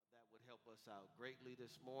us out greatly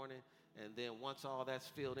this morning. And then once all that's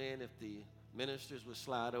filled in, if the ministers would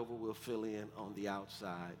slide over, we'll fill in on the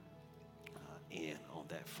outside and on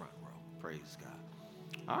that front row. Praise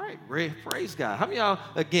God. All right, praise God. How many of y'all,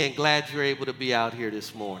 again, glad you're able to be out here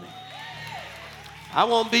this morning? I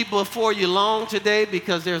won't be before you long today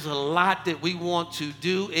because there's a lot that we want to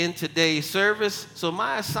do in today's service. So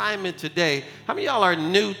my assignment today, how many of y'all are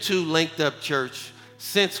new to Linked Up Church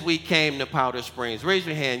since we came to Powder Springs? Raise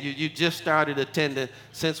your hand. You just started attending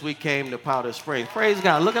since we came to Powder Springs. Praise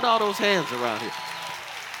God. Look at all those hands around here.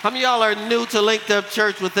 How many of y'all are new to Linked Up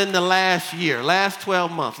Church within the last year, last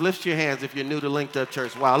 12 months? Lift your hands if you're new to Linked Up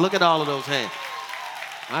Church. Wow, look at all of those hands.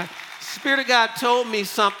 All right. Spirit of God told me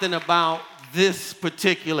something about this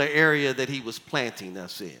particular area that he was planting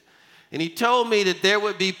us in. And he told me that there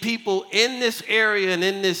would be people in this area and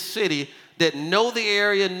in this city that know the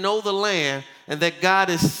area, know the land, and that God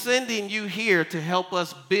is sending you here to help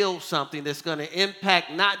us build something that's going to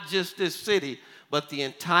impact not just this city, but the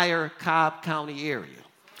entire Cobb County area.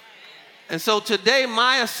 And so today,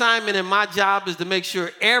 my assignment and my job is to make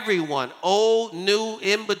sure everyone, old, new,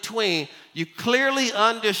 in between, you clearly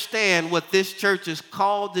understand what this church is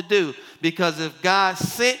called to do. Because if God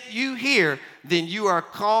sent you here, then you are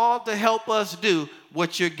called to help us do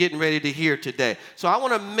what you're getting ready to hear today. So I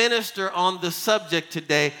want to minister on the subject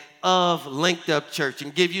today of Linked Up Church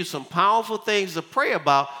and give you some powerful things to pray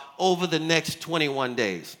about over the next 21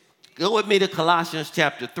 days. Go with me to Colossians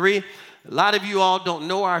chapter 3. A lot of you all don't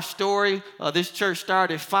know our story. This church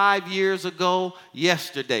started 5 years ago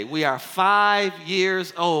yesterday. We are 5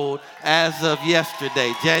 years old as of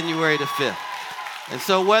yesterday, January the 5th. And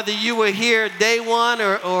so whether you were here day one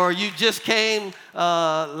or you just came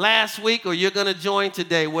last week or you're going to join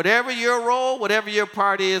today, whatever your role, whatever your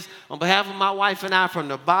part is, on behalf of my wife and I, from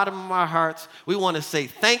the bottom of our hearts, we want to say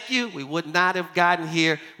thank you. We would not have gotten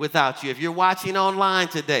here without you. If you're watching online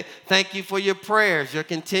today, thank you for your prayers, your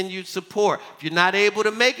continued support. If you're not able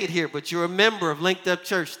to make it here, but you're a member of Linked Up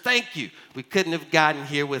Church, thank you. We couldn't have gotten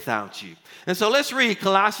here without you. And so let's read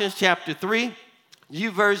Colossians chapter 3.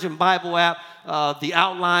 YouVersion Bible app. The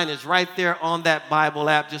outline is right there on that Bible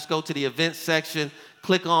app. Just go to the events section,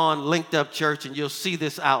 click on Linked Up Church, and you'll see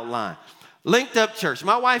this outline. Linked Up Church.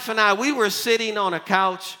 My wife and I, we were sitting on a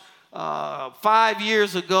couch 5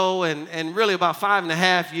 years ago and really about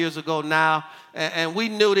 5.5 years ago now, and we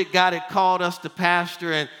knew that God had called us to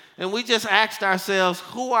pastor, and we just asked ourselves,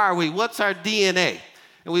 who are we? What's our DNA?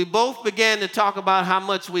 And we both began to talk about how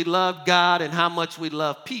much we love God and how much we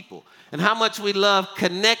love people. And how much we love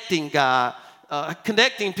connecting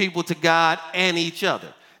people to God and each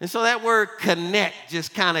other. And so that word connect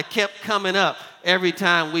just kind of kept coming up every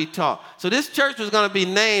time we talk. So this church was going to be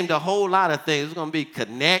named a whole lot of things. It was going to be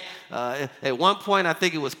Connect. At one point, I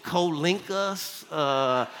think it was Co-Link Us.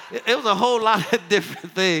 It was a whole lot of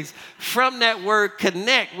different things. From that word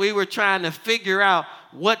connect, we were trying to figure out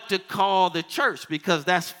what to call the church, because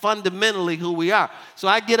that's fundamentally who we are. So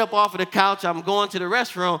I get up off of the couch, I'm going to the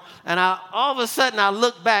restroom, and all of a sudden I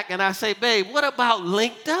look back and I say, babe, what about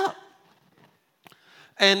Linked Up?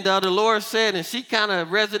 And the Lord said, and she kind of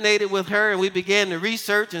resonated with her, and we began to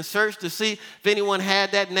research and search to see if anyone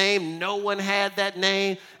had that name. No one had that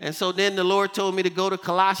name. And so then the Lord told me to go to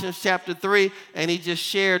Colossians chapter 3, and he just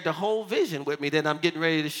shared the whole vision with me that I'm getting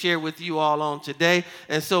ready to share with you all on today.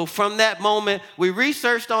 And so from that moment, we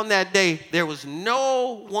researched on that day, there was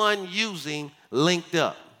no one using Linked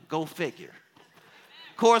Up. Go figure.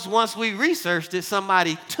 Of course, once we researched it,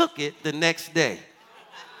 somebody took it the next day.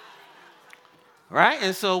 Right?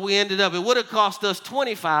 And so we ended up, it would have cost us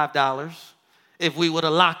 $25 if we would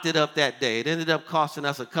have locked it up that day. It ended up costing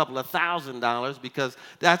us a couple of $1,000 because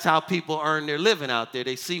that's how people earn their living out there.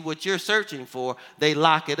 They see what you're searching for, they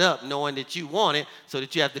lock it up knowing that you want it so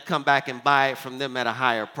that you have to come back and buy it from them at a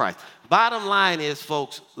higher price. Bottom line is,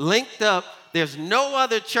 folks, Linked Up, there's no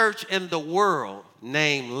other church in the world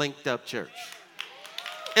named Linked Up Church.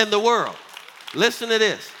 In the world. Listen to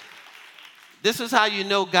this. This is how you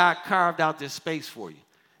know God carved out this space for you.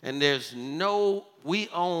 And we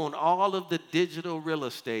own all of the digital real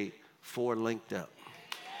estate for Linked Up.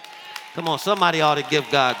 Come on, somebody ought to give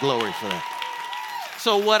God glory for that.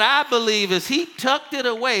 So what I believe is he tucked it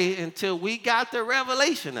away until we got the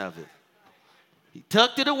revelation of it. He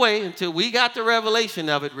tucked it away until we got the revelation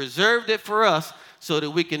of it, reserved it for us so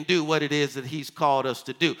that we can do what it is that he's called us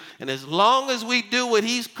to do. And as long as we do what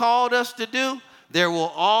he's called us to do, there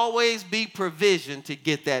will always be provision to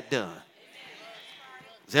get that done.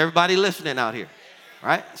 Is everybody listening out here?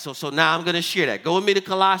 Right? So now I'm going to share that. Go with me to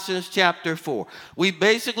Colossians chapter 4. We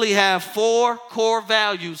basically have 4 core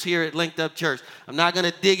values here at Linked Up Church. I'm not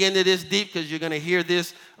going to dig into this deep because you're going to hear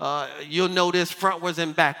this. You'll know this frontwards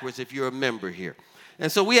and backwards if you're a member here.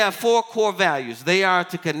 And so we have 4 core values. They are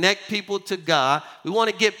to connect people to God. We want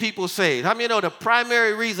to get people saved. How many know the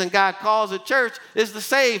primary reason God calls a church is to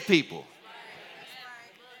save people?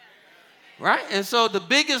 Right? And so the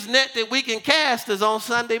biggest net that we can cast is on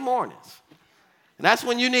Sunday mornings. And that's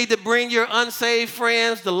when you need to bring your unsaved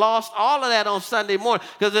friends, the lost, all of that on Sunday morning,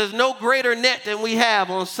 because there's no greater net than we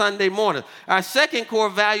have on Sunday morning. Our second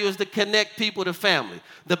core value is to connect people to family.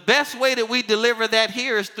 The best way that we deliver that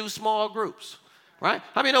here is through small groups, right?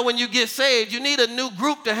 How many know when you get saved, you need a new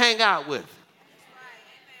group to hang out with?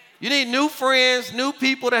 You need new friends, new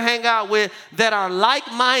people to hang out with that are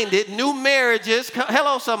like-minded, new marriages.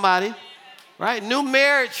 Hello, somebody. Right? New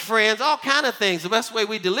marriage friends, all kind of things. The best way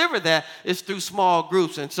we deliver that is through small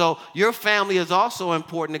groups. And so your family is also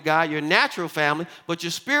important to God, your natural family, but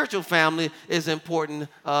your spiritual family is important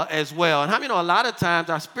as well. And how many know a lot of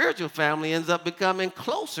times our spiritual family ends up becoming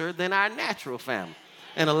closer than our natural family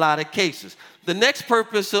in a lot of cases. The next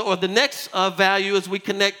purpose or the next value is we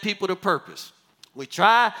connect people to purpose. We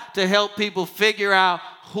try to help people figure out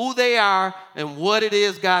who they are and what it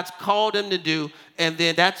is God's called them to do. And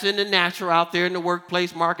then that's in the natural out there in the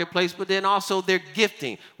workplace, marketplace, but then also their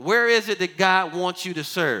gifting. Where is it that God wants you to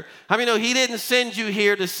serve? How many know he didn't send you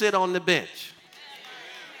here to sit on the bench?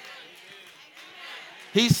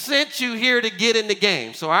 He sent you here to get in the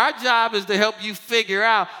game. So our job is to help you figure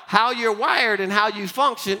out how you're wired and how you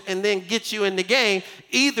function and then get you in the game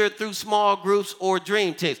either through small groups or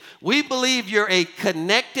dream teams. We believe you're a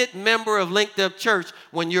connected member of Linked Up Church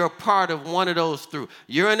when you're a part of one of those through.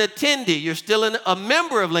 You're an attendee. You're still a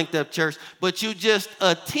member of Linked Up Church, but you just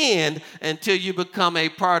attend until you become a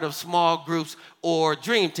part of small groups or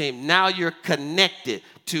dream team. Now you're connected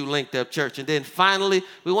to Linked Up Church. And then finally,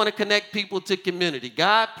 we want to connect people to community.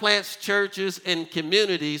 God plants churches and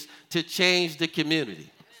communities to change the community.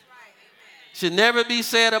 Should never be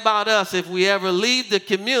said about us if we ever leave the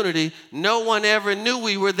community, no one ever knew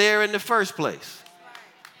we were there in the first place.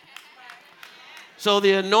 So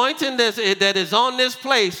the anointing that is on this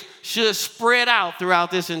place should spread out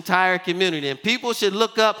throughout this entire community. And people should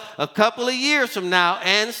look up a couple of years from now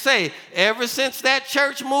and say, ever since that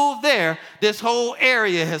church moved there, this whole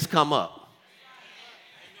area has come up.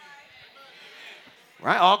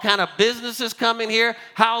 Right? All kind of businesses coming here.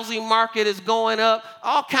 Housing market is going up.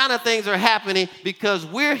 All kind of things are happening because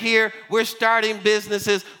we're here. We're starting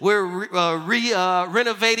businesses. We're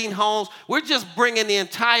renovating homes. We're just bringing the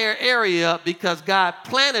entire area up because God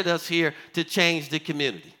planted us here to change the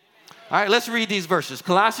community. All right, let's read these verses.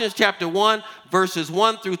 Colossians chapter 1, verses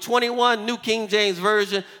 1 through 21, New King James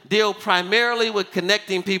Version, deal primarily with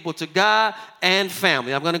connecting people to God and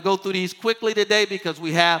family. I'm going to go through these quickly today because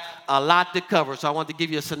we have a lot to cover. So I want to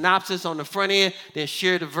give you a synopsis on the front end, then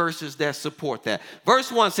share the verses that support that.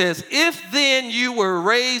 Verse 1 says, if then you were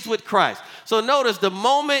raised with Christ. So notice the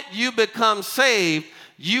moment you become saved,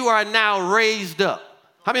 you are now raised up.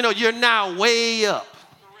 How many know you're now way up?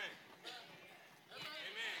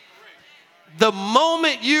 The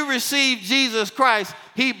moment you receive Jesus Christ,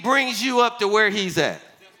 he brings you up to where he's at.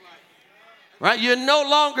 Right? You're no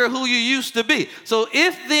longer who you used to be. So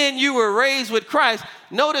if then you were raised with Christ,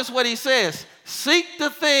 notice what he says. Seek the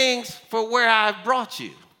things for where I've brought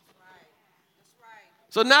you.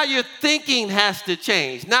 So now your thinking has to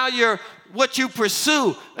change. Now what you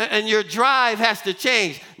pursue and your drive has to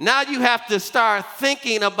change. Now you have to start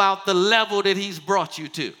thinking about the level that he's brought you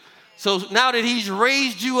to. So now that he's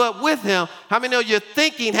raised you up with him, how many know your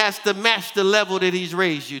thinking has to match the level that he's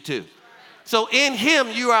raised you to? So in him,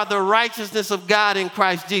 you are the righteousness of God in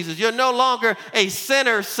Christ Jesus. You're no longer a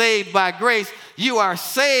sinner saved by grace. You are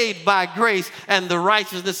saved by grace and the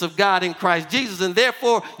righteousness of God in Christ Jesus. And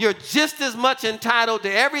therefore, you're just as much entitled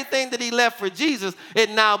to everything that he left for Jesus. It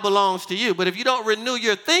now belongs to you. But if you don't renew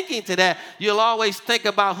your thinking to that, you'll always think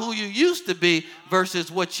about who you used to be versus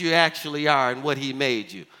what you actually are and what he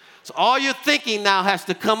made you. So all your thinking now has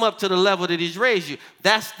to come up to the level that he's raised you.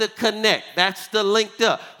 That's the connect. That's the linked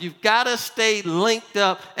up. You've got to stay linked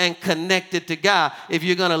up and connected to God if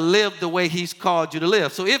you're going to live the way he's called you to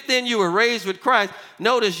live. So if then you were raised with Christ,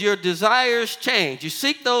 notice your desires change. You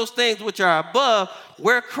seek those things which are above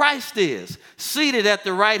where Christ is, seated at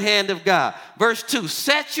the right hand of God. Verse 2,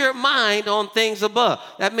 set your mind on things above.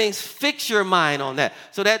 That means fix your mind on that.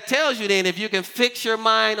 So that tells you then if you can fix your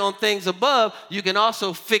mind on things above, you can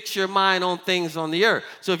also fix your mind on things on the earth.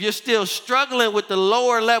 So if you're still struggling with the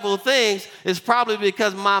lower level things, it's probably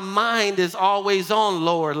because my mind is always on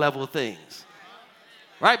lower level things.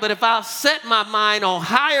 right? But if I set my mind on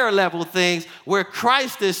higher level things where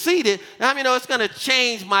Christ is seated, it's going to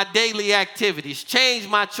change my daily activities, change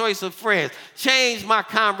my choice of friends, change my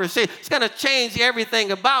conversation. It's going to change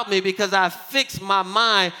everything about me because I fixed my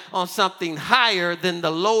mind on something higher than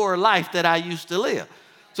the lower life that I used to live.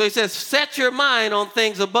 So he says, set your mind on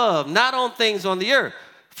things above, not on things on the earth.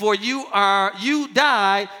 For you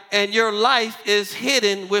died and your life is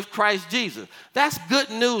hidden with Christ Jesus. That's good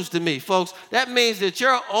news to me, folks. That means that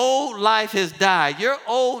your old life has died. Your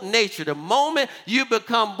old nature, the moment you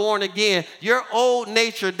become born again, your old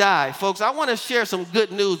nature died. Folks, I want to share some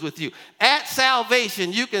good news with you. At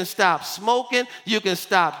salvation, you can stop smoking. You can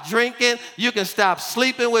stop drinking. You can stop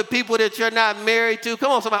sleeping with people that you're not married to.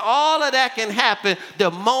 Come on, somebody. All of that can happen the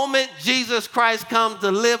moment Jesus Christ comes to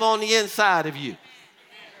live on the inside of you.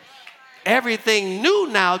 Everything new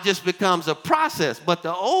now just becomes a process, but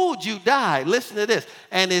the old you died, listen to this,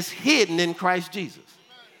 and it's hidden in Christ Jesus.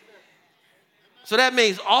 So that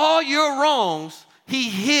means all your wrongs, he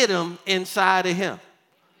hid them inside of him.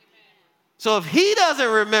 So if he doesn't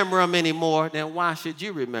remember them anymore, then why should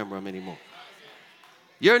you remember them anymore?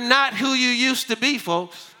 You're not who you used to be,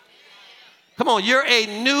 folks. Come on, you're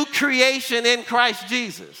a new creation in Christ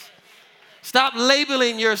Jesus. Stop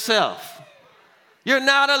labeling yourself. You're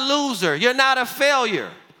not a loser. You're not a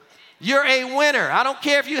failure. You're a winner. I don't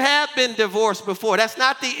care if you have been divorced before. That's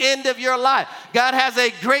not the end of your life. God has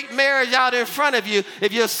a great marriage out in front of you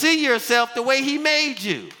if you'll see yourself the way he made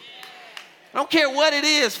you. I don't care what it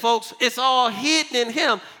is, folks. It's all hidden in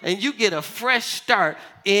him, and you get a fresh start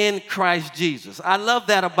in Christ Jesus. I love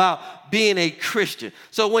that about being a Christian.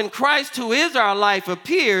 So when Christ, who is our life,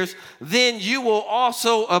 appears, then you will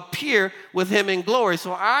also appear with him in glory.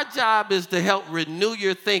 So our job is to help renew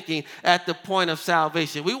your thinking at the point of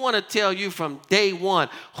salvation. We want to tell you from day one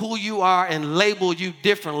who you are and label you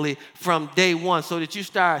differently from day one so that you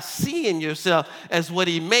start seeing yourself as what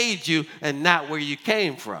he made you and not where you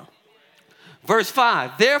came from. Verse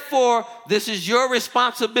 5, therefore, this is your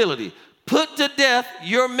responsibility. Put to death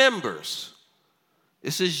your members.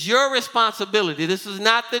 This is your responsibility. This is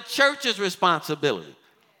not the church's responsibility.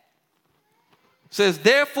 It says,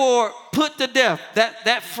 therefore, put to death.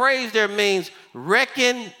 That phrase there means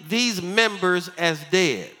reckon these members as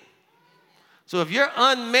dead. So if you're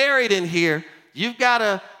unmarried in here, you've got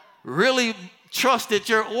to really trust that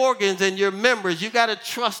your organs and your members, you've got to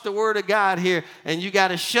trust the word of God here, and you got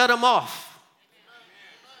to shut them off.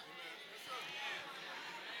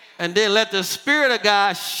 And then let the Spirit of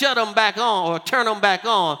God shut them back on or turn them back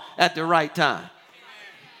on at the right time.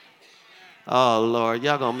 Oh, Lord,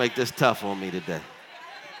 y'all going to make this tough on me today.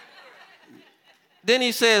 Then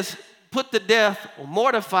he says, put to death or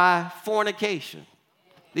mortify fornication.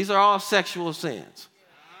 These are all sexual sins.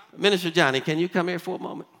 Minister Johnny, can you come here for a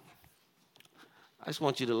moment? I just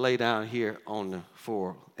want you to lay down here on the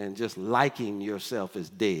floor and just liking yourself as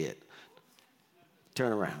dead.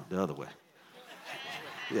 Turn around the other way.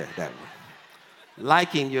 Yeah, that way.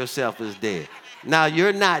 Liking yourself as dead. Now,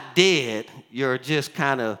 you're not dead. You're just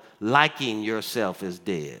kind of liking yourself as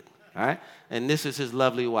dead. All right? And this is his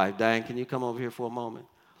lovely wife. Diane, can you come over here for a moment?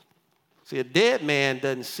 See, a dead man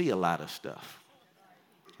doesn't see a lot of stuff.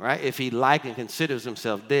 Right? If he like and considers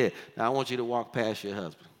himself dead. Now, I want you to walk past your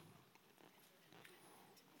husband.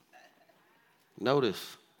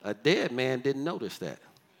 Notice, a dead man didn't notice that.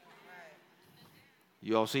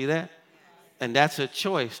 You all see that? And that's a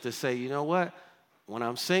choice to say, you know what? When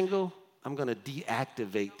I'm single, I'm going to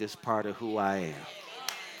deactivate this part of who I am.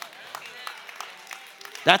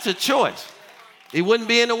 That's a choice. It wouldn't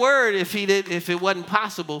be in the word if it wasn't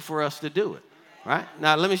possible for us to do it. Right?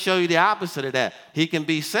 Now, let me show you the opposite of that. He can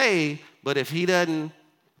be saved, but if he doesn't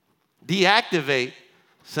deactivate,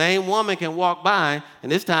 same woman can walk by,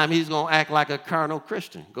 and this time he's going to act like a carnal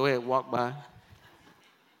Christian. Go ahead, walk by.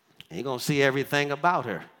 He's going to see everything about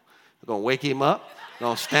her. We're going to wake him up.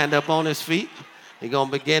 Going to stand up on his feet. He's going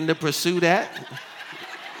to begin to pursue that.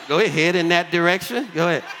 Go ahead, head in that direction. Go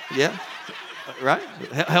ahead. Yeah. Right?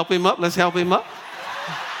 Help him up. Let's help him up.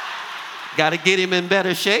 Got to get him in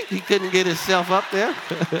better shape. He couldn't get himself up there.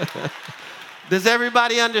 Does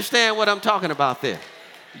everybody understand what I'm talking about there?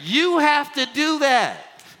 You have to do that.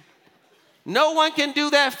 No one can do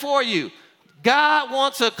that for you. God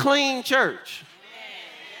wants a clean church.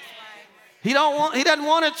 He doesn't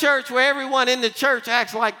want a church where everyone in the church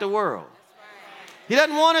acts like the world. He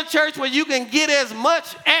doesn't want a church where you can get as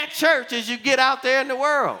much at church as you get out there in the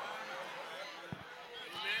world.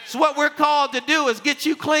 So what we're called to do is get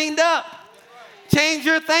you cleaned up. Change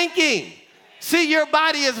your thinking. See your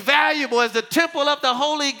body as valuable as the temple of the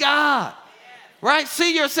Holy God. Right?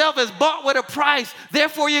 See yourself as bought with a price.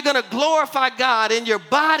 Therefore, you're going to glorify God in your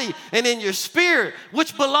body and in your spirit,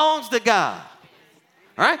 which belongs to God.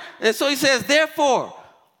 All right? And so he says, therefore,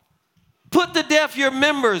 put to death your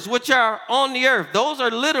members which are on the earth. Those are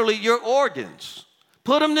literally your organs.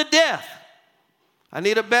 Put them to death. I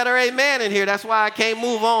need a better amen in here. That's why I can't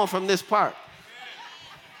move on from this part.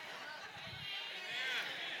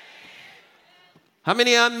 How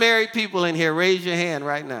many unmarried people in here? Raise your hand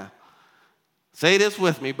right now. Say this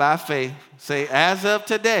with me by faith. Say, as of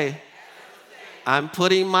today, I'm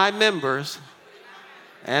putting my members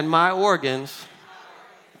and my organs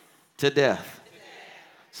to death.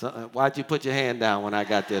 So, why'd you put your hand down when I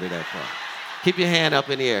got there to that part? Keep your hand up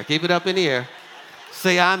in the air. Keep it up in the air.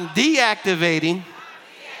 Say, I'm deactivating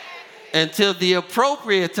until the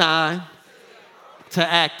appropriate time to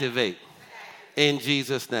activate in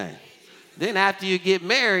Jesus' name. Then after you get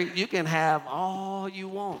married, you can have all you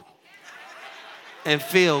want and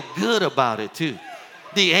feel good about it too.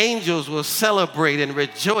 The angels will celebrate and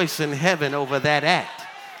rejoice in heaven over that act.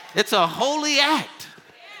 It's a holy act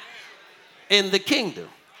in the kingdom.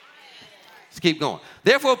 Let's keep going.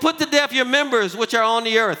 Therefore, put to death your members which are on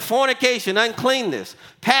the earth: fornication, uncleanness,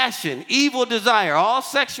 passion, evil desire, all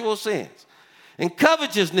sexual sins, and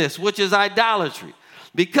covetousness, which is idolatry.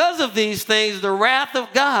 Because of these things, the wrath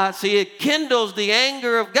of God, see, it kindles the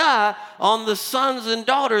anger of God on the sons and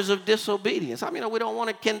daughters of disobedience. I mean, we don't want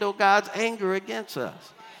to kindle God's anger against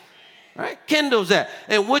us. Right? Kindles that.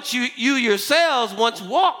 And which you yourselves once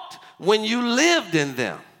walked when you lived in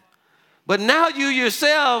them. But now you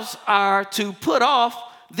yourselves are to put off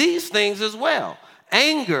these things as well: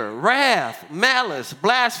 anger, wrath, malice,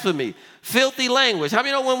 blasphemy, filthy language. How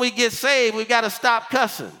many know when we get saved, we got to stop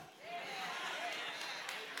cussing?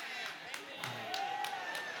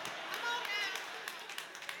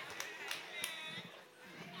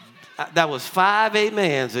 That was 5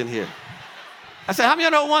 amens in here. I said, how many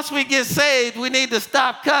know once we get saved, we need to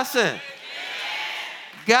stop cussing?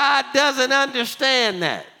 God doesn't understand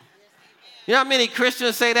that. You know how many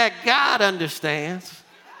Christians say that? God understands.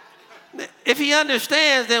 If he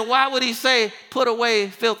understands, then why would he say, put away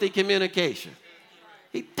filthy communication?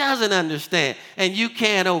 He doesn't understand, and you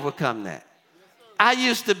can't overcome that. I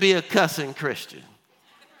used to be a cussing Christian.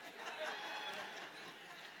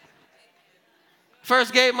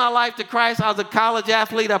 First gave my life to Christ. I was a college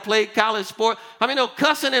athlete. I played college sport. How many know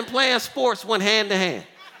cussing and playing sports went hand to hand?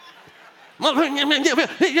 Get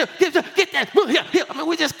that. I mean,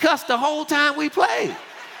 we just cussed the whole time we played.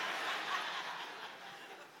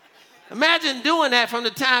 Imagine doing that from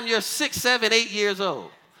the time you're 6, 7, 8 years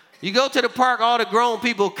old. You go to the park, all the grown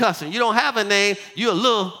people cussing. You don't have a name. You're a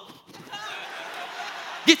little.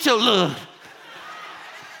 Get your little.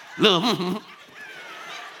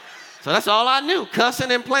 So that's all I knew,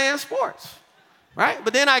 cussing and playing sports, right?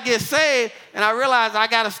 But then I get saved, and I realized I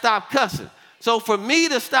got to stop cussing. So for me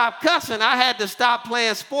to stop cussing, I had to stop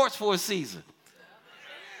playing sports for a season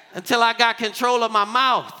until I got control of my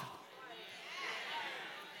mouth.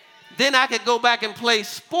 Then I could go back and play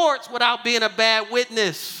sports without being a bad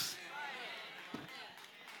witness.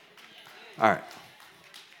 All right.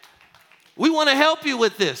 We want to help you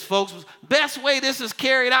with this, folks. Best way this is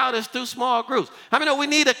carried out is through small groups. How many know we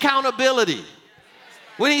need accountability?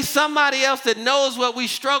 We need somebody else that knows what we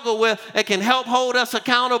struggle with and can help hold us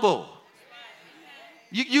accountable.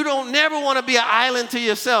 You don't never want to be an island to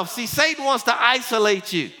yourself. See, Satan wants to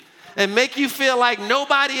isolate you and make you feel like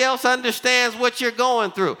nobody else understands what you're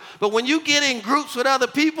going through. But when you get in groups with other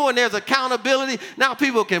people and there's accountability, now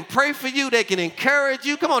people can pray for you. They can encourage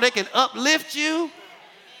you. Come on, they can uplift you.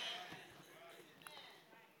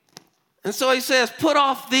 And so he says, put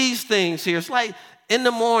off these things here. It's like in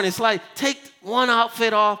the morning, it's like take one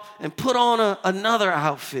outfit off and put on another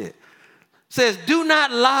outfit. It says, do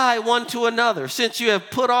not lie one to another, since you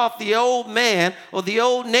have put off the old man or the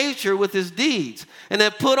old nature with his deeds, and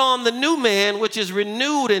have put on the new man, which is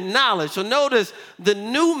renewed in knowledge. So notice the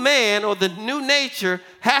new man or the new nature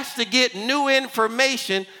has to get new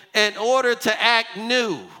information in order to act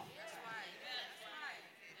new.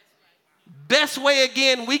 Best way,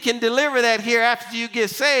 again, we can deliver that here after you get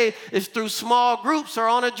saved is through small groups or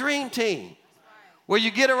on a dream team where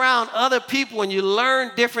you get around other people and you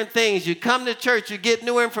learn different things. You come to church, you get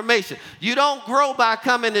new information. You don't grow by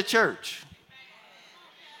coming to church.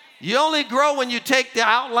 You only grow when you take the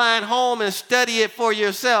outline home and study it for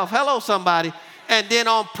yourself. Hello, somebody. And then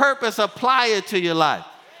on purpose, apply it to your life.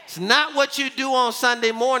 It's not what you do on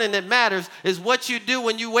Sunday morning that matters. It's what you do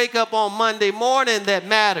when you wake up on Monday morning that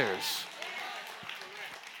matters.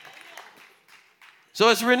 So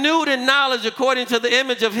it's renewed in knowledge according to the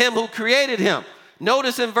image of him who created him.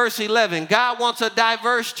 Notice in verse 11, God wants a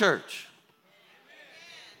diverse church.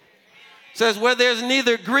 It says, where there's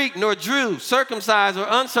neither Greek nor Jew, circumcised or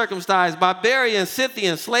uncircumcised, barbarian,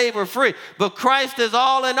 Scythian, slave or free, but Christ is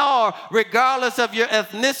all in all, regardless of your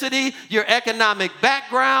ethnicity, your economic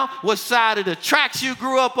background, what side of the tracks you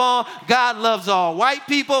grew up on. God loves all white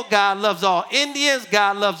people. God loves all Indians.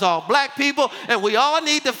 God loves all black people. And we all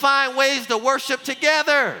need to find ways to worship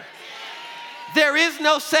together. There is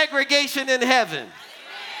no segregation in heaven.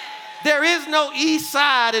 There is no east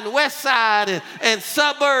side and west side and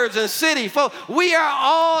suburbs and city. Folks, we are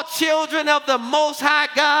all children of the Most High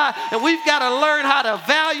God, and we've got to learn how to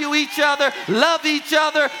value each other, love each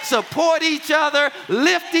other, support each other,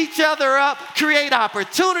 lift each other up, create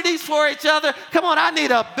opportunities for each other. Come on, I need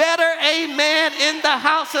a better amen in the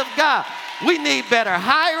house of God. We need better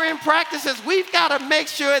hiring practices. We've got to make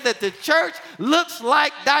sure that the church looks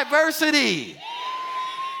like diversity.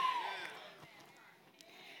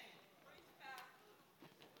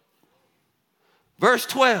 Verse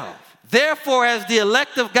 12, therefore, as the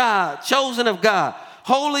elect of God, chosen of God,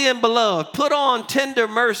 holy and beloved, put on tender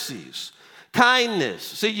mercies, kindness.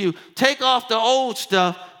 See, you take off the old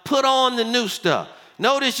stuff, put on the new stuff.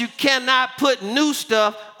 Notice you cannot put new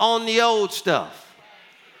stuff on the old stuff.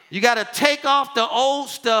 You got to take off the old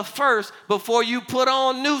stuff first before you put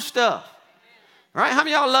on new stuff. Right? How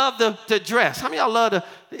many of y'all love to dress? How many of y'all love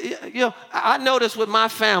to, I notice with my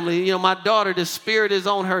family, my daughter, the spirit is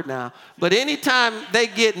on her now. But anytime they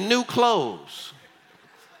get new clothes,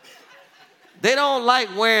 they don't like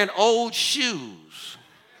wearing old shoes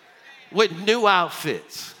with new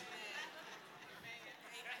outfits.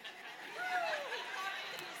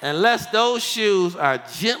 Unless those shoes are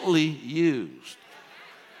gently used.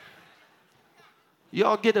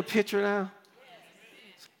 Y'all get a picture now?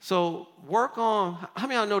 So work on, how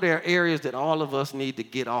many of y'all know there are areas that all of us need to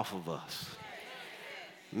get off of us?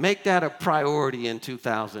 Make that a priority in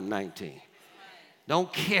 2019.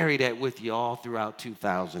 Don't carry that with you all throughout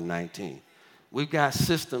 2019. We've got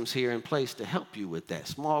systems here in place to help you with that.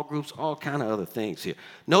 Small groups, all kind of other things here.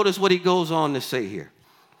 Notice what he goes on to say here.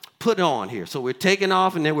 Put on here. So we're taking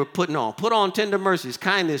off and then we're putting on. Put on tender mercies,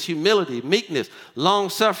 kindness, humility, meekness,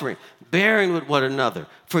 long-suffering, bearing with one another,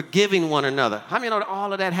 forgiving one another. How many know that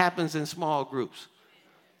all of that happens in small groups?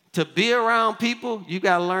 To be around people, you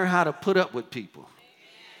got to learn how to put up with people.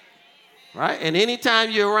 Right? And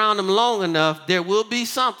anytime you're around them long enough, there will be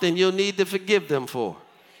something you'll need to forgive them for.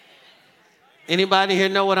 Anybody here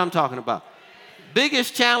know what I'm talking about?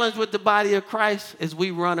 Biggest challenge with the body of Christ is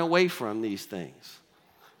we run away from these things.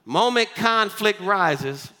 Moment conflict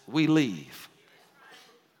rises, we leave.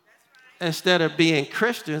 Instead of being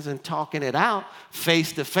Christians and talking it out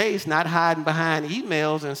face to face, not hiding behind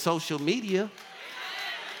emails and social media.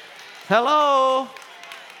 Hello?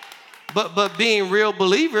 But being real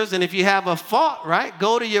believers, and if you have a fault, right,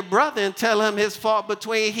 go to your brother and tell him his fault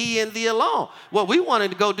between he and thee alone. What we wanted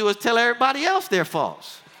to go do is tell everybody else their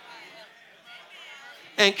faults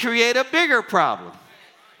and create a bigger problem.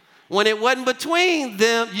 When it wasn't between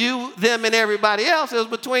them, them, and everybody else, it was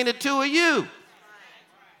between the two of you.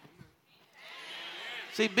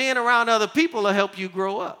 See, being around other people will help you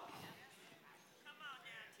grow up.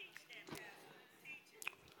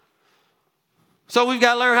 So we've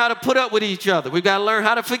got to learn how to put up with each other. We've got to learn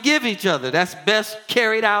how to forgive each other. That's best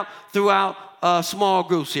carried out throughout small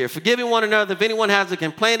groups here. Forgiving one another. If anyone has a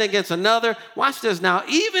complaint against another, watch this now.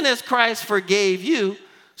 Even as Christ forgave you,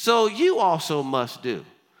 so you also must do.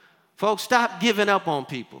 Folks, stop giving up on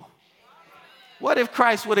people. What if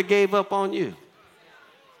Christ would have gave up on you?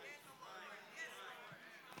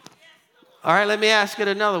 All right, let me ask it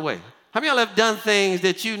another way. How many of y'all have done things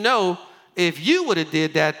that you know if you would have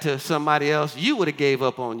did that to somebody else, you would have gave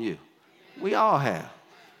up on you? We all have.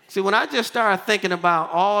 See, when I just started thinking about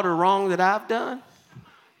all the wrong that I've done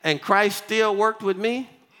and Christ still worked with me,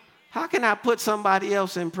 how can I put somebody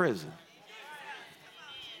else in prison?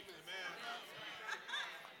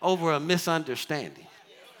 Over a misunderstanding.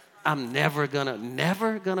 I'm never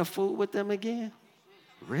gonna fool with them again?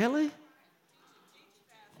 Really?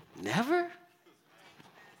 Never?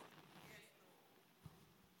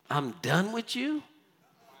 I'm done with you?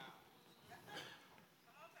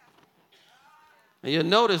 And you'll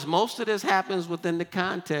notice most of this happens within the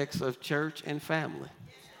context of church and family.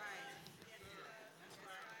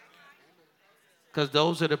 Because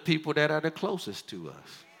those are the people that are the closest to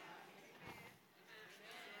us.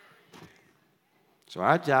 So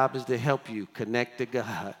our job is to help you connect to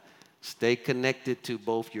God, stay connected to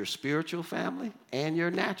both your spiritual family and your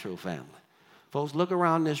natural family. Folks, look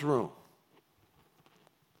around this room.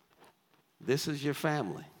 This is your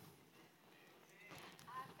family.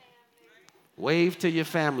 Wave to your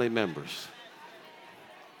family members.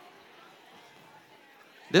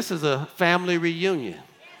 This is a family reunion.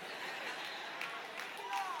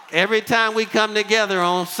 Every time we come together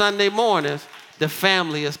on Sunday mornings, the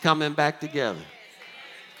family is coming back together.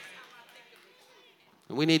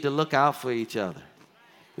 And we need to look out for each other.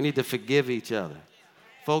 We need to forgive each other.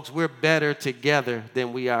 Folks, we're better together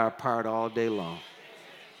than we are apart all day long.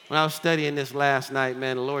 When I was studying this last night,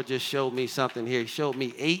 man, the Lord just showed me something here. He showed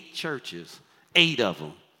me 8 churches, 8 of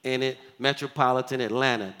them in metropolitan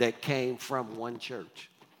Atlanta that came from one church.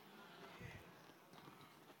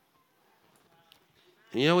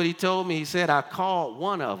 And you know what he told me? He said, I called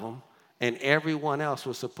one of them, and everyone else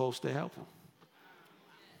was supposed to help them.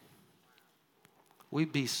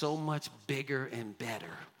 We'd be so much bigger and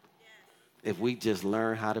better if we just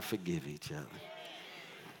learn how to forgive each other.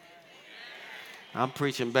 I'm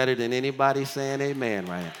preaching better than anybody saying amen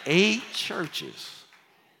right now. 8 churches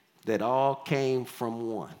that all came from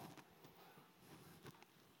one.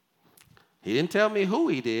 He didn't tell me who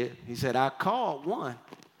he did. He said, I called one,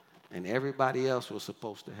 and everybody else was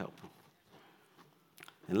supposed to help him.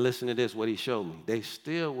 And listen to this, what he showed me. They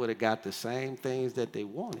still would have got the same things that they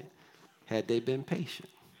wanted had they been patient.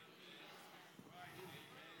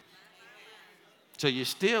 So you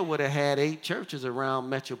still would have had 8 churches around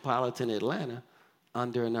metropolitan Atlanta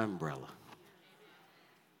under an umbrella,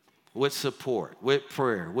 with support, with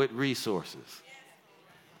prayer, with resources.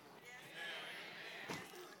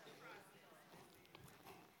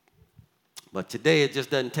 But today it just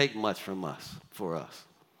doesn't take much from us, for us.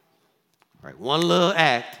 Right, one little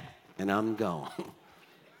act and I'm gone.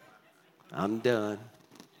 I'm done.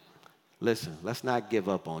 Listen, let's not give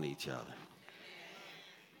up on each other.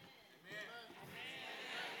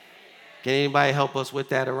 Can anybody help us with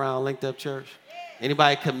that around Linked Up Church?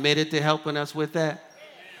 Anybody committed to helping us with that?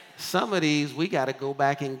 Some of these we got to go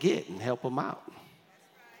back and get and help them out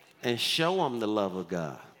and show them the love of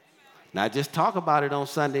God. Not just talk about it on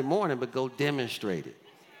Sunday morning, but go demonstrate it.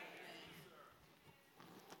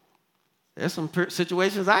 There's some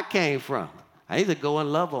situations I came from. I need to go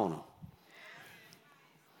and love on them.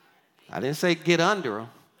 I didn't say get under them.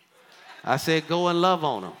 I said go and love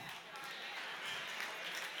on them.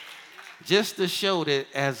 Just to show that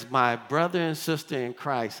as my brother and sister in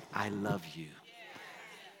Christ, I love you.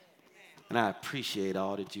 And I appreciate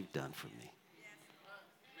all that you've done for me.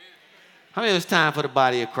 How many of it's time for the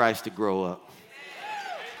body of Christ to grow up?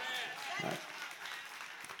 Right.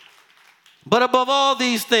 But above all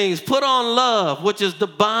these things, put on love, which is the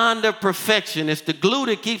bond of perfection. It's the glue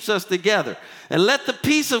that keeps us together. And let the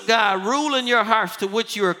peace of God rule in your hearts, to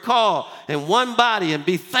which you are called in one body, and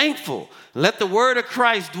be thankful. Let the word of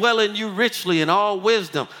Christ dwell in you richly in all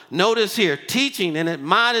wisdom. Notice here, teaching and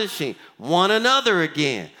admonishing one another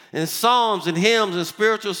again in psalms and hymns and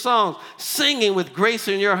spiritual songs, singing with grace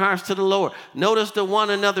in your hearts to the Lord. Notice the one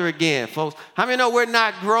another again, folks. How many know we're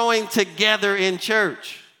not growing together in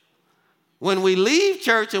church? When we leave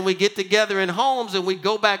church and we get together in homes and we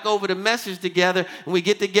go back over the message together and we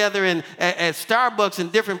get together at Starbucks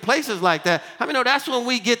and different places like that, I mean, that's when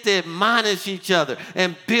we get to admonish each other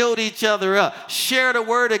and build each other up, share the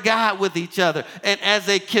word of God with each other. And as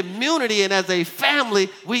a community and as a family,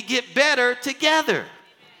 we get better together.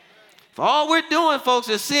 If all we're doing, folks,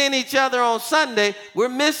 is seeing each other on Sunday, we're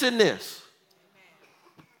missing this.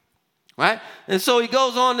 Right? And so he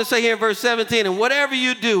goes on to say here in verse 17, and whatever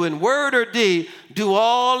you do in word or deed, do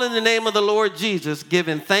all in the name of the Lord Jesus,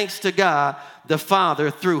 giving thanks to God the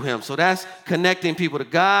Father through him. So that's connecting people to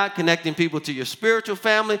God, connecting people to your spiritual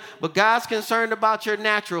family, but God's concerned about your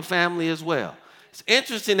natural family as well. It's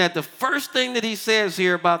interesting that the first thing that he says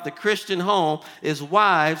here about the Christian home is,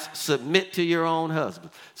 wives, submit to your own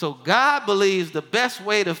husband. So God believes the best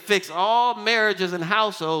way to fix all marriages and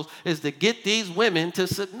households is to get these women to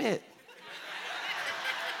submit.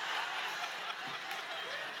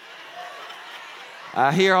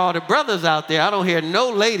 I hear all the brothers out there. I don't hear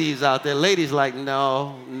no ladies out there. Ladies like,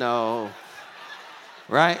 no.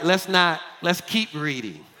 Right? Let's keep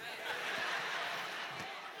reading.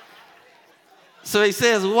 So he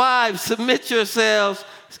says, wives, submit yourselves,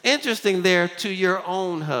 it's interesting there, to your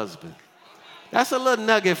own husband. That's a little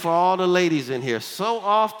nugget for all the ladies in here. So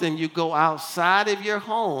often you go outside of your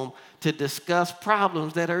home to discuss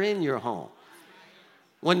problems that are in your home,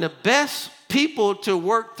 when the best people to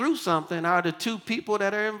work through something are the two people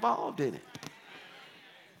that are involved in it.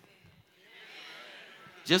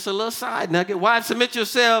 Just a little side nugget. Wives, submit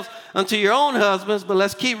yourselves unto your own husbands, but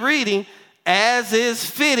let's keep reading, as is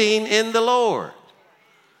fitting in the Lord.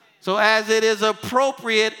 So as it is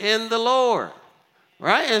appropriate in the Lord,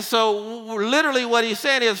 right? And so literally what he's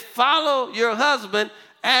saying is, follow your husband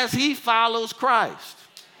as he follows Christ.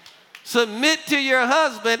 Submit to your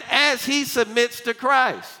husband as he submits to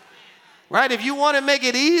Christ. Right? If you want to make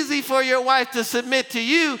it easy for your wife to submit to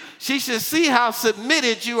you, she should see how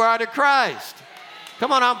submitted you are to Christ.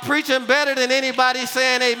 Come on, I'm preaching better than anybody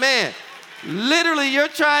saying amen. Literally, you're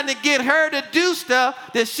trying to get her to do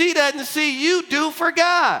stuff that she doesn't see you do for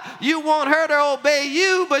God. You want her to obey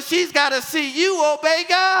you, but she's got to see you obey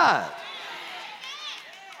God.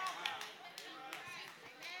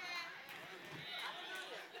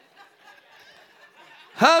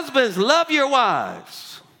 Husbands, love your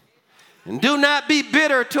wives and do not be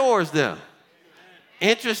bitter towards them.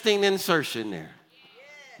 Interesting insertion there.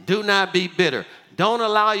 Do not be bitter. Don't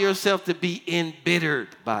allow yourself to be embittered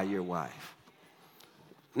by your wife.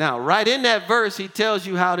 Now, right in that verse, he tells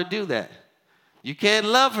you how to do that. You can't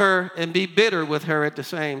love her and be bitter with her at the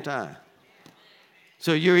same time.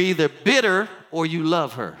 So you're either bitter or you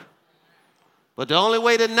love her. But the only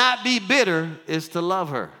way to not be bitter is to love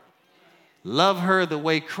her. Love her the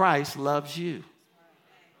way Christ loves you.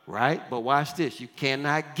 Right? But watch this. You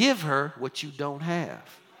cannot give her what you don't have.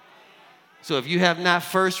 So if you have not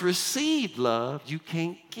first received love, you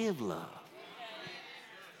can't give love.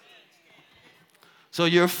 So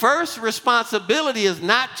your first responsibility is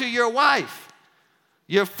not to your wife.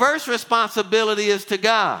 Your first responsibility is to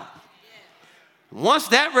God. Once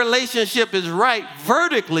that relationship is right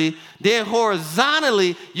vertically, then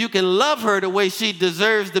horizontally, you can love her the way she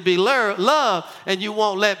deserves to be loved, and you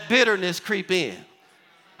won't let bitterness creep in.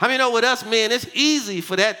 How many know with us men, it's easy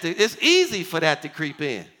for that to creep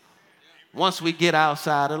in once we get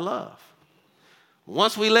outside of love.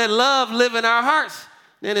 Once we let love live in our hearts,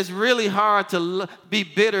 then it's really hard to be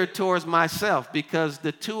bitter towards myself because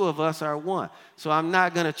the two of us are one. So I'm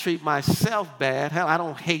not going to treat myself bad. Hell, I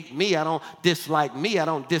don't hate me. I don't dislike me. I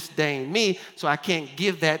don't disdain me. So I can't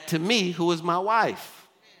give that to me, who is my wife.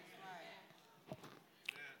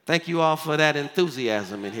 Thank you all for that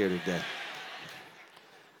enthusiasm in here today.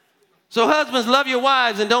 So husbands, love your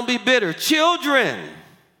wives and don't be bitter. Children,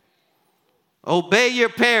 obey your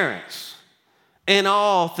parents in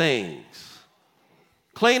all things.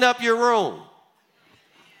 Clean up your room.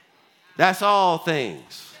 That's all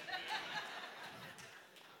things.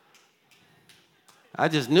 I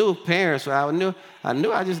just knew parents. I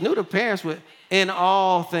just knew the parents were in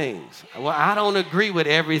all things. Well, I don't agree with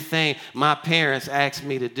everything my parents asked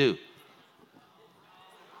me to do.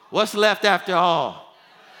 What's left after all?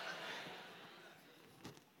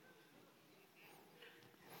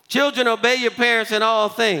 Children, obey your parents in all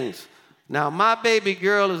things. Now, my baby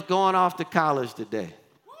girl is going off to college today.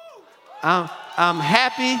 I'm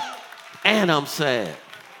happy and I'm sad.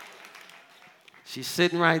 She's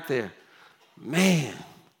sitting right there. Man,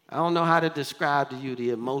 I don't know how to describe to you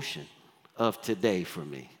the emotion of today for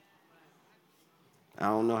me. I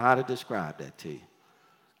don't know how to describe that to you.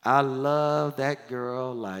 I love that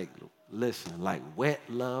girl like wet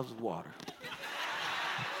loves water.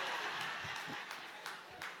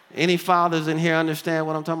 Any fathers in here understand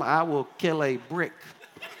what I'm talking about? I will kill a brick.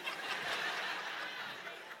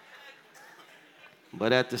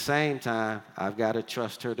 But at the same time, I've got to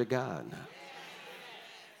trust her to God now.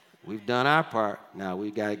 We've done our part. Now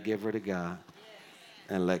we've got to give her to God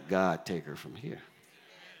and let God take her from here.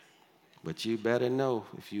 But you better know,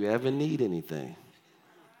 if you ever need anything,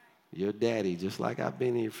 your daddy, just like I've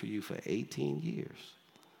been here for you for 18 years,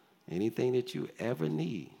 anything that you ever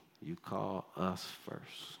need, you call us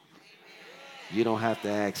first. You don't have to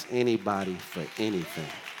ask anybody for anything.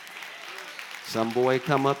 Some boy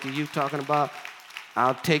come up to you talking about,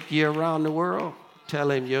 I'll take you around the world. Tell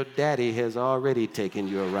him your daddy has already taken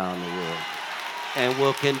you around the world and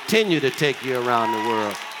will continue to take you around the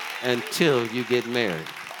world until you get married.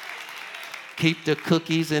 Keep the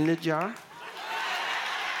cookies in the jar.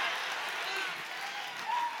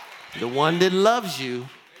 The one that loves you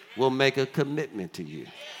will make a commitment to you.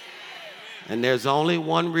 And there's only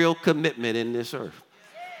one real commitment in this earth,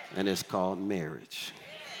 and it's called marriage.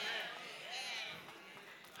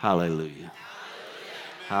 Hallelujah.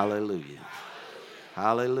 Hallelujah.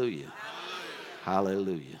 Hallelujah.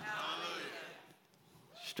 Hallelujah.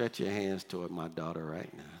 Stretch your hands toward my daughter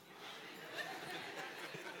right now.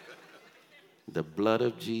 The blood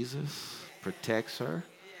of Jesus protects her.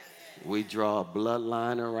 We draw a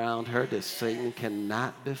bloodline around her that Satan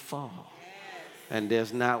cannot befall. And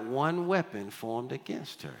there's not one weapon formed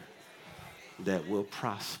against her that will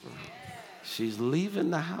prosper. She's leaving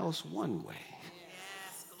the house one way.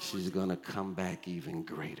 She's going to come back even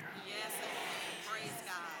greater.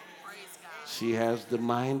 She has the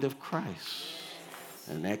mind of Christ,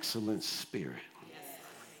 an excellent spirit,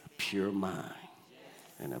 a pure mind,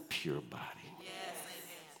 and a pure body.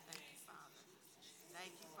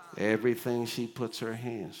 Everything she puts her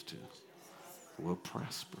hands to will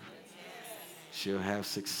prosper. She'll have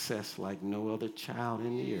success like no other child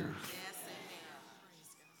in the earth.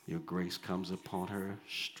 Your grace comes upon her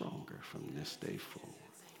stronger from this day forward.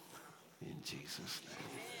 In Jesus' name.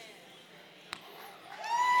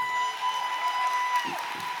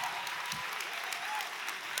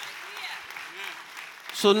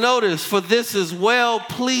 So notice, for this is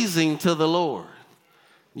well-pleasing to the Lord.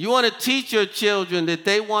 You want to teach your children that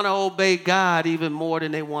they want to obey God even more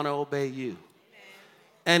than they want to obey you.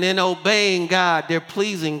 And in obeying God, they're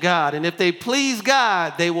pleasing God. And if they please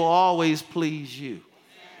God, they will always please you.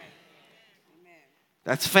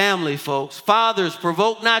 That's family, folks. Fathers,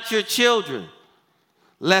 provoke not your children,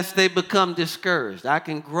 lest they become discouraged. I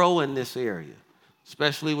can grow in this area,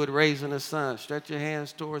 especially with raising a son. Stretch your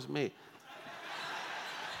hands towards me.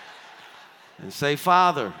 And say,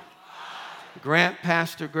 Father, grant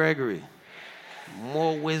Pastor Gregory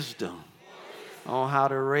more wisdom on how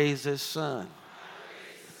to raise his son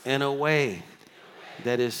in a way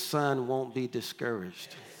that his son won't be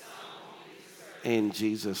discouraged. In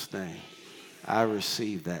Jesus' name, I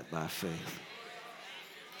receive that by faith.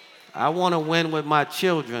 I want to win with my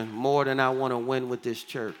children more than I want to win with this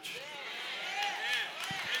church.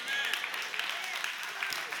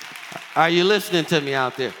 Are you listening to me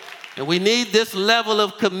out there? And we need this level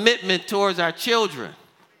of commitment towards our children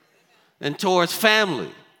and towards family,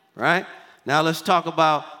 right? Now let's talk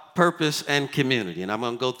about purpose and community. And I'm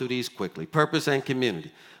going to go through these quickly. Purpose and community.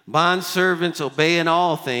 Bond servants, obey in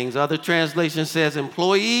all things. Other translation says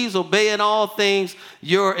employees, obey in all things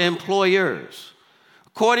your employers.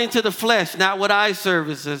 According to the flesh, not with eye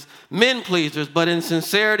services, men pleasers, but in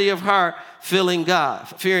sincerity of heart, fearing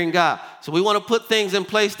God. So we want to put things in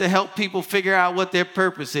place to help people figure out what their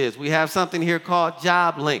purpose is. We have something here called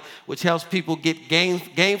Job Link, which helps people get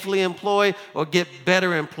gainfully employed or get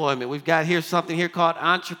better employment. We've got here something here called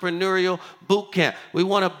Entrepreneurial Boot Camp. We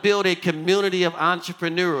want to build a community of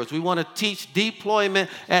entrepreneurs. We want to teach deployment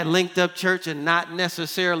at Linked Up Church and not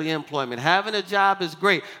necessarily employment. Having a job is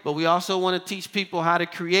great, but we also want to teach people how to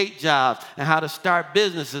create jobs and how to start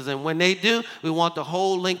businesses. And when they do, we want the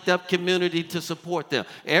whole Linked Up community to support them.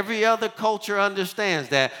 Every other culture understands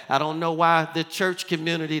that. I don't know why the church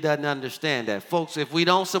community doesn't understand that. Folks, if we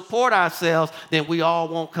don't support ourselves, then we all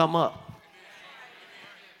won't come up.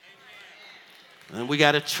 And we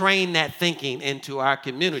got to train that thinking into our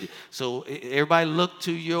community. So everybody look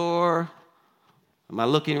to your, am I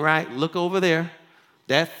looking right? Look over there.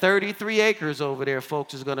 That 33 acres over there,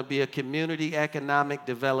 folks, is going to be a community economic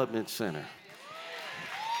development center,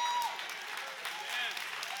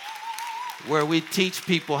 where we teach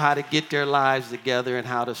people how to get their lives together and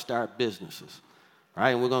how to start businesses. All right?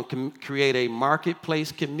 And we're going to create a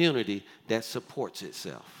marketplace community that supports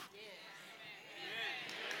itself.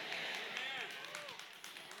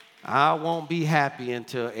 I won't be happy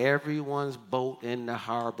until everyone's boat in the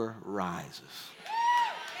harbor rises.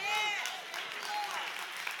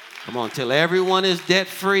 Come on, till everyone is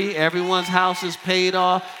debt-free, everyone's house is paid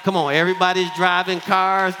off. Come on, everybody's driving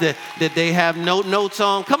cars that they have no notes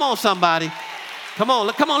on. Come on, somebody. Come on,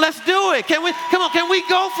 let's do it. Can we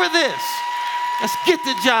go for this? Let's get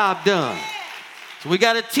the job done. So we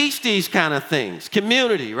got to teach these kind of things.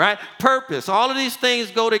 Community, right? Purpose. All of these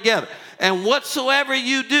things go together. And whatsoever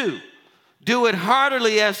you do, do it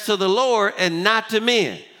heartily as to the Lord and not to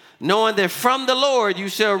men, knowing that from the Lord you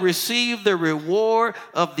shall receive the reward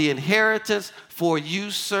of the inheritance, for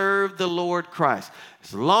you serve the Lord Christ.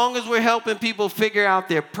 As long as we're helping people figure out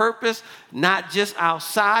their purpose, not just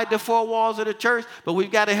outside the four walls of the church, but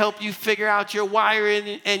we've got to help you figure out your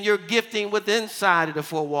wiring and your gifting within inside of the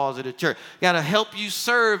four walls of the church. Got to help you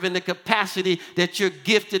serve in the capacity that you're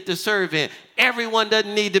gifted to serve in. Everyone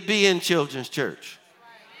doesn't need to be in children's church.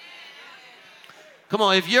 Come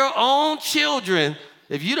on, if your own children,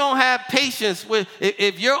 if you don't have patience with,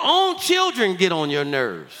 if your own children get on your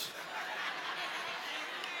nerves,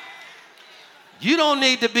 you don't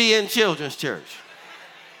need to be in children's church.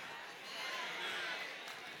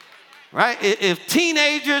 Right? If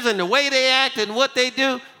teenagers and the way they act and what they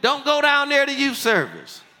do, don't go down there to youth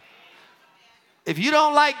service. If you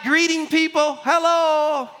don't like greeting people,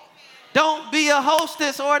 hello, don't be a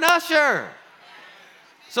hostess or an usher.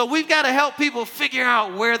 So we've got to help people figure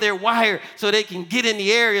out where they're wired so they can get in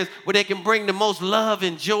the areas where they can bring the most love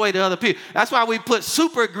and joy to other people. That's why we put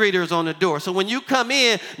super greeters on the door. So when you come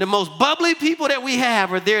in, the most bubbly people that we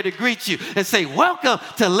have are there to greet you and say, welcome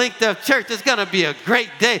to Linked Up Church. It's going to be a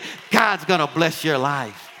great day. God's going to bless your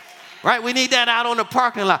life. Right? We need that out on the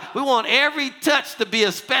parking lot. We want every touch to be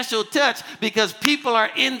a special touch because people are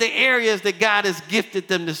in the areas that God has gifted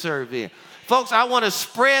them to serve in. Folks, I want to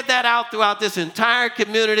spread that out throughout this entire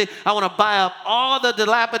community. I want to buy up all the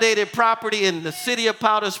dilapidated property in the city of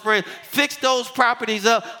Powder Springs, fix those properties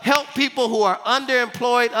up, help people who are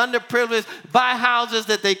underemployed, underprivileged, buy houses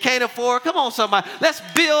that they can't afford. Come on, somebody. Let's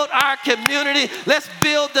build our community. Let's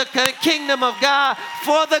build the kingdom of God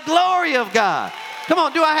for the glory of God. Come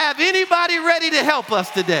on, do I have anybody ready to help us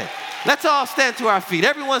today? Let's all stand to our feet.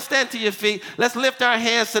 Everyone stand to your feet. Let's lift our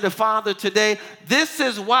hands to the Father today. This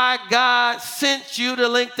is why God sent you to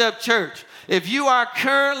Linked Up Church. If you are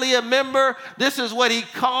currently a member, this is what he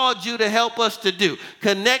called you to help us to do.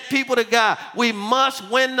 Connect people to God. We must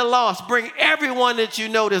win the lost. Bring everyone that you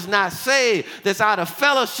know that's not saved, that's out of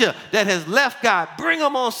fellowship, that has left God. Bring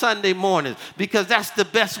them on Sunday mornings, because that's the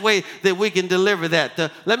best way that we can deliver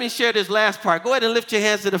that. Let me share this last part. Go ahead and lift your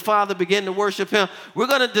hands to the Father. Begin to worship him. We're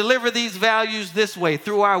going to deliver these values this way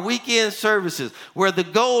through our weekend services, where the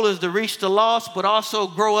goal is to reach the lost, but also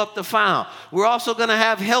grow up the found. We're also going to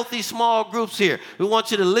have healthy small groups here. We want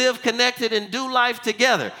you to live connected and do life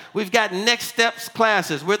together. We've got next steps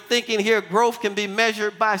classes. We're thinking here growth can be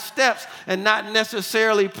measured by steps and not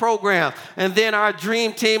necessarily programs. And then our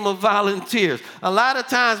dream team of volunteers. A lot of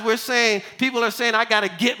times people are saying, I got to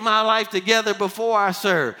get my life together before I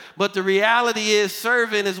serve. But the reality is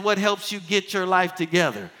serving is what helps you get your life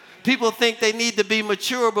together. People think they need to be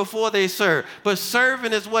mature before they serve. But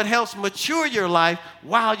serving is what helps mature your life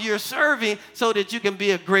while you're serving, so that you can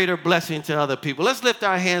be a greater blessing to other people. Let's lift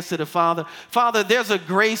our hands to the Father. Father, there's a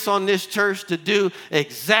grace on this church to do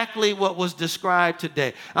exactly what was described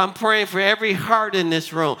today. I'm praying for every heart in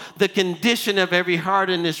this room, the condition of every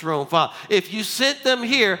heart in this room, Father. If you sent them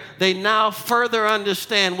here, they now further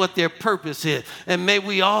understand what their purpose is. And may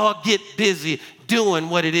we all get busy doing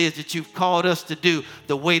what it is that you've called us to do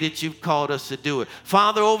the way that you've called us to do it.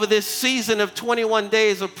 Father, over this season of 21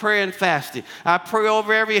 days of prayer and fasting, I pray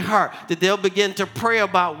over every heart that they'll begin to pray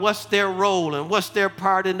about what's their role and what's their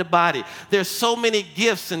part in the body. There's so many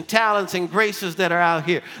gifts and talents and graces that are out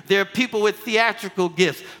here. There are people with theatrical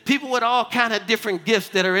gifts, people with all kind of different gifts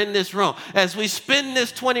that are in this room. As we spend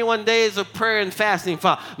this 21 days of prayer and fasting,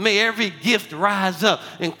 Father, may every gift rise up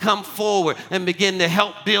and come forward and begin to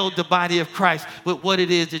help build the body of Christ with what it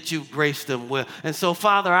is that you've graced them with. And so,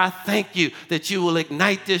 Father, I thank you that you will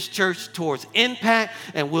ignite this church towards impact,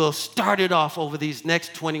 and we'll start it off over these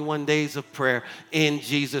next 21 days of prayer in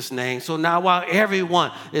Jesus' name. So now, while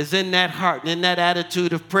everyone is in that heart and in that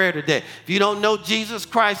attitude of prayer today, if you don't know Jesus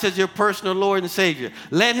Christ as your personal Lord and Savior,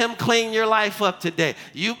 let him clean your life up today.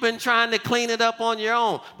 You've been trying to clean it up on your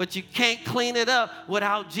own, but you can't clean it up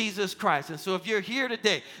without Jesus Christ. And so if you're here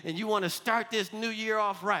today and you want to start this new year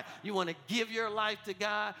off right, you want to give your life to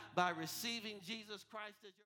God by receiving Jesus Christ as your